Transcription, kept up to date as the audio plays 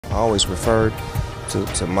I always referred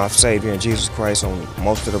to my Savior and Jesus Christ on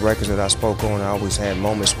most of the records that I spoke on. I always had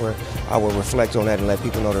moments where I would reflect on that and let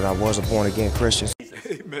people know that I was a born-again Christian.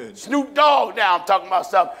 Amen. Snoop Dogg now I'm talking about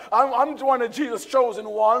stuff. I'm one of Jesus' chosen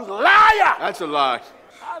ones. Liar! That's a lie.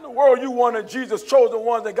 How in the world you one of Jesus' chosen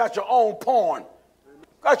ones that got your own porn?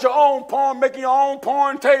 Got your own porn, making your own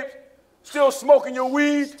porn tapes, still smoking your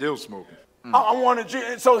weed? Still smoking. I'm one of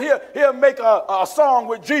Jesus. So he'll make a song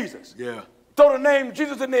with Jesus. Yeah. Throw the name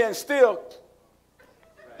Jesus in there and still...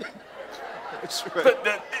 That's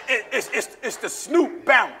right. It's the Snoop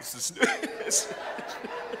bounce.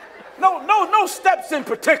 No steps in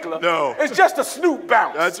particular. No. It's just a Snoop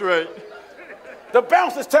bounce. That's right. The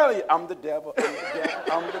bounce is telling you, I'm the devil, I'm the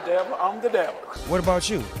devil, I'm the devil, I'm the devil. What about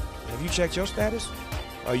you? Have you checked your status?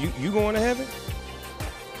 Are you going to heaven?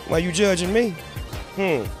 Why you judging me?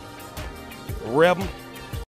 Rebel.